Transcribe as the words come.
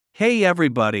Hey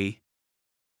everybody!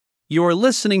 You're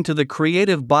listening to the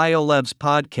Creative Biolabs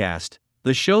podcast,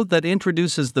 the show that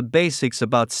introduces the basics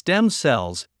about stem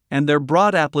cells and their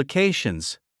broad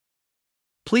applications.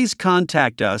 Please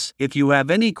contact us if you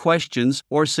have any questions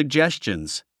or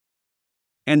suggestions.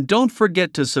 And don't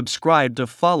forget to subscribe to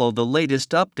follow the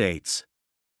latest updates.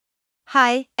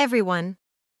 Hi, everyone.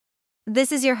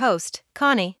 This is your host,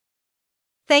 Connie.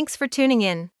 Thanks for tuning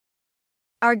in.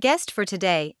 Our guest for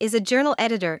today is a journal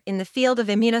editor in the field of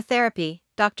immunotherapy,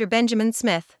 Dr. Benjamin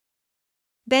Smith.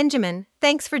 Benjamin,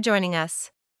 thanks for joining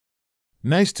us.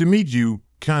 Nice to meet you,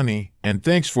 Connie, and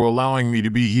thanks for allowing me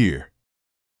to be here.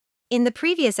 In the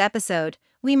previous episode,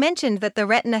 we mentioned that the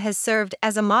retina has served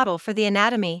as a model for the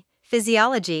anatomy,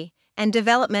 physiology, and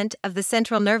development of the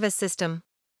central nervous system.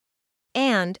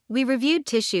 And we reviewed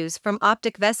tissues from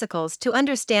optic vesicles to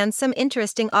understand some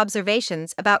interesting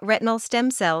observations about retinal stem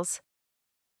cells.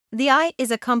 The eye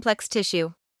is a complex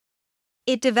tissue.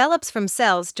 It develops from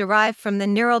cells derived from the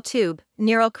neural tube,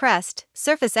 neural crest,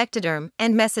 surface ectoderm,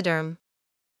 and mesoderm.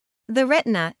 The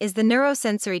retina is the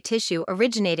neurosensory tissue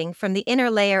originating from the inner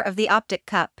layer of the optic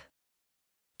cup.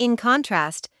 In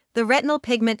contrast, the retinal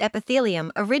pigment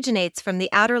epithelium originates from the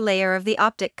outer layer of the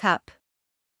optic cup.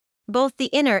 Both the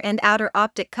inner and outer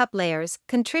optic cup layers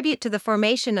contribute to the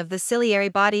formation of the ciliary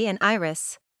body and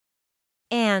iris.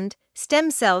 And stem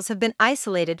cells have been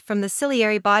isolated from the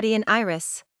ciliary body and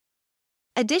iris.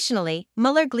 Additionally,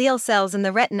 Muller glial cells in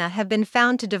the retina have been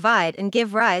found to divide and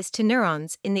give rise to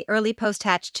neurons in the early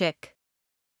post-hatch chick.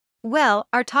 Well,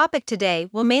 our topic today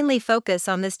will mainly focus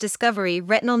on this discovery: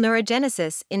 retinal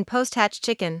neurogenesis in post-hatch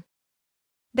chicken.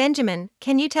 Benjamin,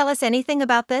 can you tell us anything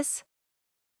about this?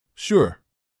 Sure.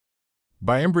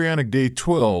 By embryonic day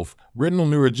 12, retinal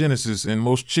neurogenesis in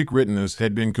most chick retinas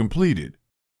had been completed.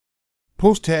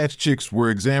 Post-hatch chicks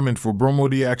were examined for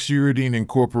bromodeoxyuridine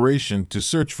incorporation to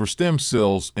search for stem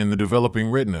cells in the developing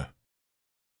retina.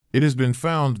 It has been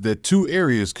found that two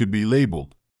areas could be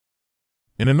labeled.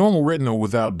 In a normal retina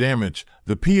without damage,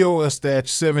 the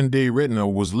post-7-day retina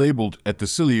was labeled at the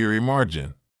ciliary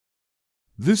margin.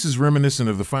 This is reminiscent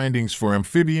of the findings for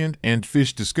amphibian and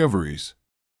fish discoveries.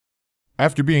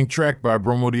 After being tracked by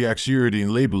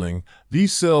bromodeoxyuridine labeling,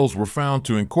 these cells were found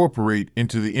to incorporate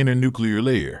into the inner nuclear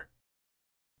layer.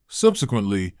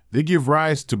 Subsequently, they give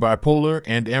rise to bipolar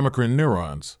and amacrine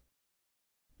neurons.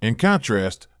 In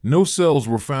contrast, no cells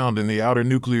were found in the outer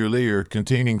nuclear layer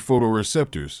containing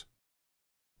photoreceptors.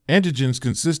 Antigens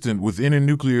consistent with inner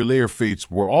nuclear layer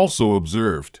fates were also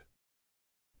observed.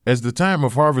 As the time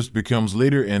of harvest becomes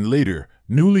later and later,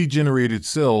 newly generated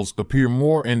cells appear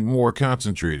more and more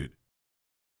concentrated.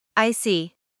 I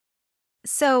see.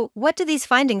 So, what do these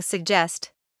findings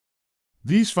suggest?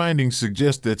 These findings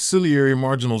suggest that ciliary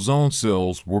marginal zone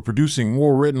cells were producing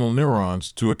more retinal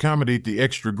neurons to accommodate the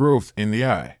extra growth in the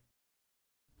eye.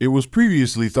 It was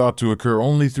previously thought to occur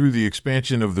only through the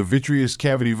expansion of the vitreous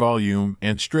cavity volume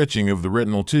and stretching of the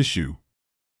retinal tissue.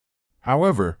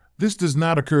 However, this does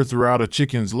not occur throughout a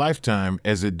chicken's lifetime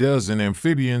as it does in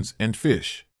amphibians and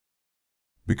fish,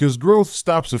 because growth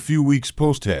stops a few weeks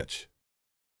post-hatch.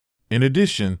 In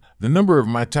addition, the number of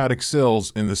mitotic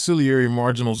cells in the ciliary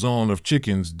marginal zone of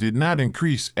chickens did not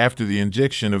increase after the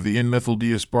injection of the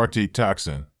N-methyl-D-aspartate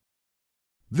toxin.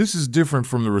 This is different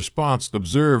from the response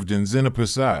observed in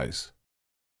Xenopus eyes.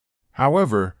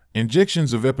 However,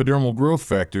 injections of epidermal growth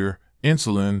factor,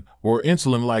 insulin, or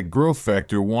insulin-like growth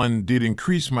factor 1 did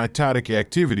increase mitotic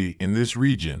activity in this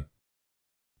region.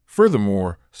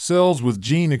 Furthermore, cells with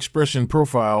gene expression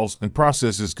profiles and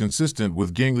processes consistent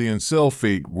with ganglion cell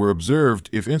fate were observed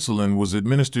if insulin was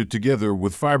administered together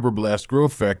with fibroblast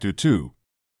growth factor 2.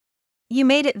 You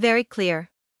made it very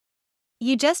clear.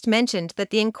 You just mentioned that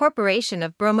the incorporation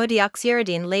of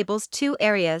bromodeoxyuridine labels two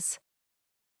areas.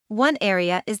 One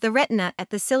area is the retina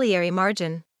at the ciliary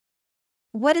margin.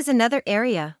 What is another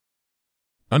area?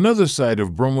 Another site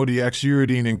of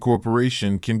bromodeoxyuridine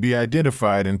incorporation can be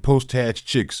identified in post-hatch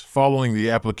chicks following the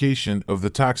application of the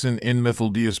toxin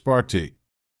N-methyl-D-aspartate.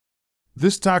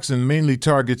 This toxin mainly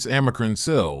targets amacrine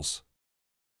cells.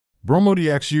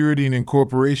 Bromodeoxyuridine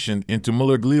incorporation into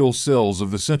Muller glial cells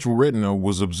of the central retina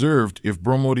was observed if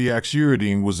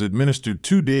bromodeoxyuridine was administered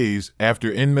 2 days after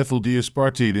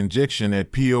N-methyl-D-aspartate injection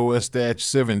at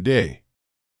post-7-day.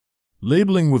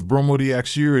 Labeling with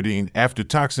bromodeoxyuridine after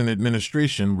toxin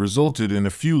administration resulted in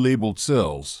a few labeled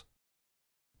cells.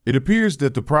 It appears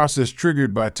that the process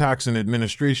triggered by toxin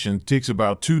administration takes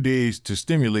about 2 days to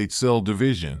stimulate cell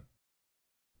division.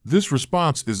 This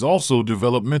response is also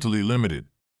developmentally limited.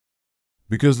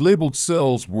 Because labeled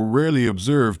cells were rarely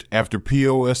observed after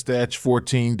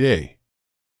post-14 day.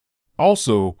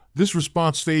 Also, this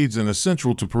response fades in a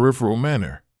central to peripheral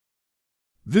manner.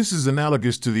 This is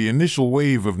analogous to the initial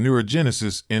wave of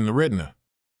neurogenesis in the retina.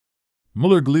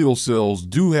 Muller glial cells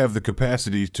do have the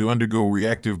capacity to undergo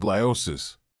reactive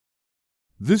gliosis.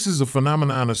 This is a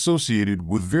phenomenon associated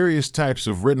with various types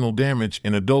of retinal damage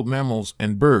in adult mammals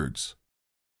and birds.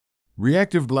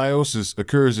 Reactive gliosis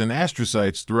occurs in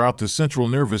astrocytes throughout the central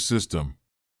nervous system.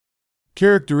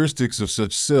 Characteristics of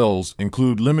such cells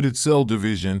include limited cell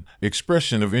division,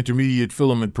 expression of intermediate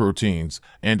filament proteins,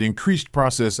 and increased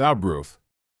process outgrowth.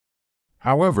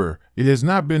 However, it has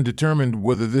not been determined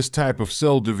whether this type of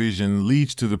cell division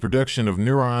leads to the production of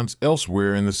neurons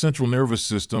elsewhere in the central nervous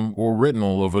system or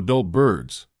retinal of adult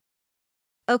birds.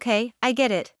 Okay, I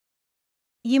get it.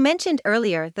 You mentioned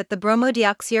earlier that the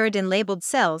bromodeoxyuridine-labeled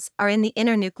cells are in the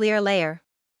inner nuclear layer.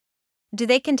 Do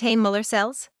they contain Muller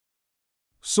cells?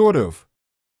 Sort of.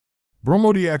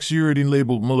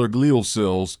 Bromodeoxyuridine-labeled Muller glial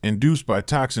cells induced by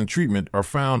toxin treatment are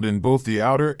found in both the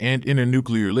outer and inner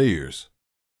nuclear layers.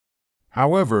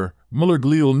 However, Muller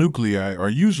glial nuclei are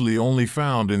usually only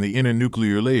found in the inner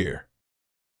nuclear layer.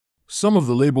 Some of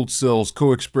the labeled cells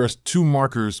co-express two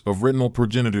markers of retinal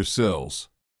progenitor cells,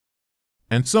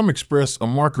 and some express a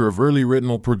marker of early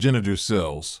retinal progenitor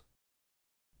cells.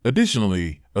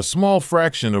 Additionally, a small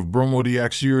fraction of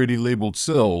bromodeoxyuridine-labeled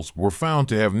cells were found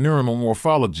to have neuronal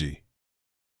morphology,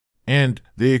 and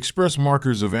they express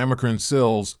markers of amacrine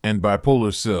cells and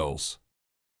bipolar cells.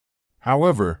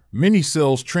 However, many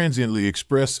cells transiently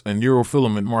express a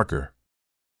neurofilament marker.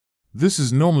 This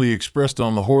is normally expressed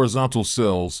on the horizontal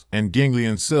cells and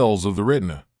ganglion cells of the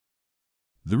retina.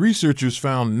 The researchers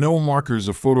found no markers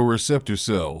of photoreceptor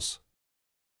cells.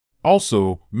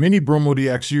 Also, many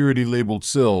bromodeoxyuridine-labeled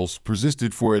cells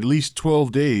persisted for at least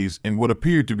 12 days in what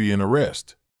appeared to be an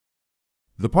arrest.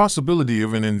 The possibility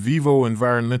of an in vivo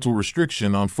environmental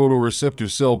restriction on photoreceptor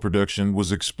cell production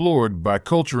was explored by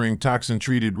culturing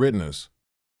toxin-treated retinas.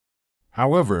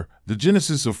 However, the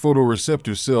genesis of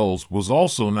photoreceptor cells was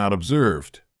also not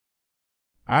observed.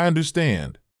 I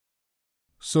understand.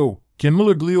 So, can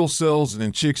Muller glial cells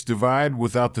in chicks divide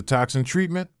without the toxin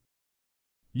treatment?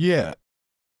 Yeah.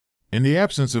 In the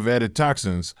absence of added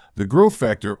toxins, the growth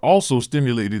factor also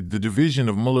stimulated the division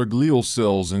of Muller glial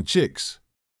cells in chicks.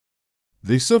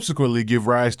 They subsequently give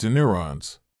rise to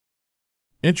neurons.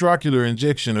 Intraocular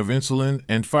injection of insulin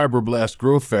and fibroblast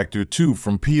growth factor 2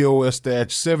 from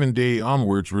POS-7 day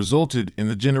onwards resulted in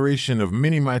the generation of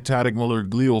many mitotic Muller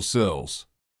glial cells.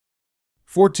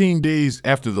 14 days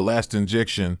after the last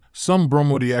injection, some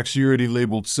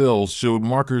bromodeoxyuridine-labeled cells showed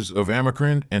markers of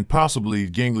amacrine and possibly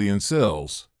ganglion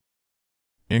cells.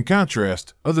 In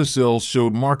contrast, other cells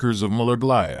showed markers of Muller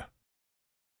glia.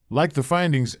 Like the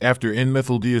findings after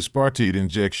N-methyldiaspartate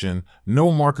injection,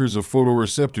 no markers of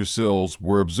photoreceptor cells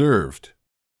were observed.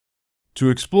 To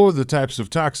explore the types of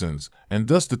toxins, and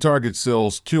thus the target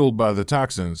cells killed by the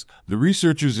toxins, the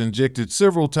researchers injected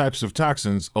several types of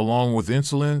toxins along with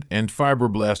insulin and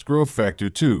fibroblast growth factor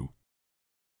 2.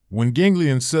 When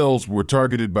ganglion cells were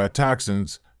targeted by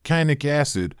toxins, kynic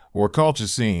acid, or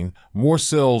colchicine, more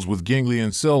cells with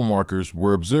ganglion cell markers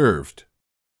were observed.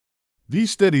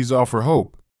 These studies offer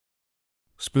hope.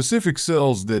 Specific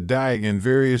cells that die in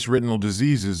various retinal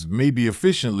diseases may be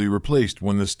efficiently replaced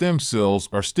when the stem cells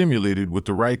are stimulated with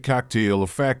the right cocktail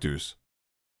of factors.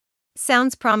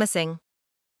 Sounds promising.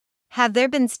 Have there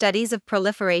been studies of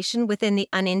proliferation within the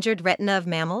uninjured retina of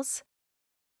mammals?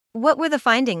 What were the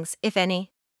findings, if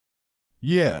any?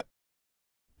 Yeah.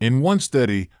 In one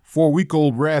study,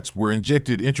 4-week-old rats were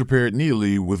injected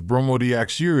intraperitoneally with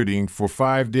bromodeoxyuridine for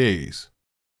 5 days.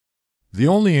 The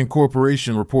only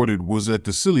incorporation reported was at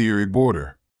the ciliary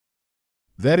border.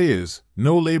 That is,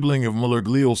 no labeling of Muller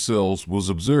glial cells was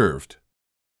observed.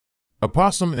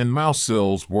 Opossum and mouse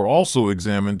cells were also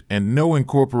examined and no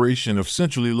incorporation of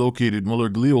centrally located Muller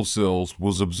glial cells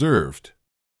was observed.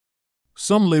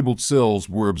 Some labeled cells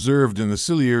were observed in the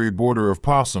ciliary border of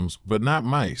possums, but not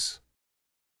mice.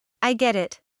 I get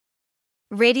it.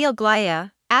 Radial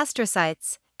glia,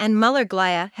 astrocytes, and Muller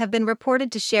glia have been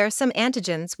reported to share some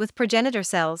antigens with progenitor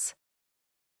cells.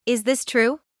 Is this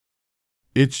true?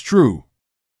 It's true.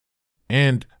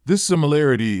 And this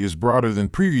similarity is broader than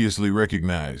previously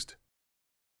recognized.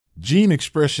 Gene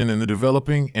expression in the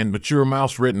developing and mature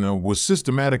mouse retina was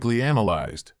systematically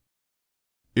analyzed.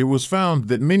 It was found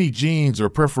that many genes are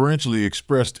preferentially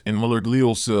expressed in Muller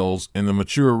glial cells in the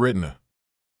mature retina.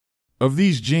 Of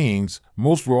these genes,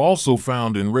 most were also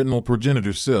found in retinal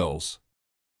progenitor cells.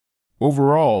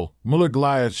 Overall, Muller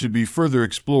glia should be further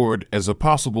explored as a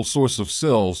possible source of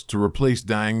cells to replace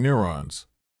dying neurons.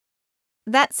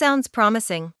 That sounds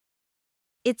promising.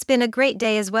 It's been a great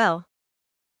day as well.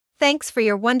 Thanks for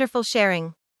your wonderful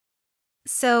sharing.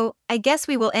 So, I guess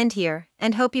we will end here,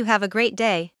 and hope you have a great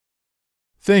day.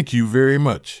 Thank you very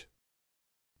much.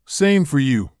 Same for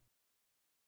you.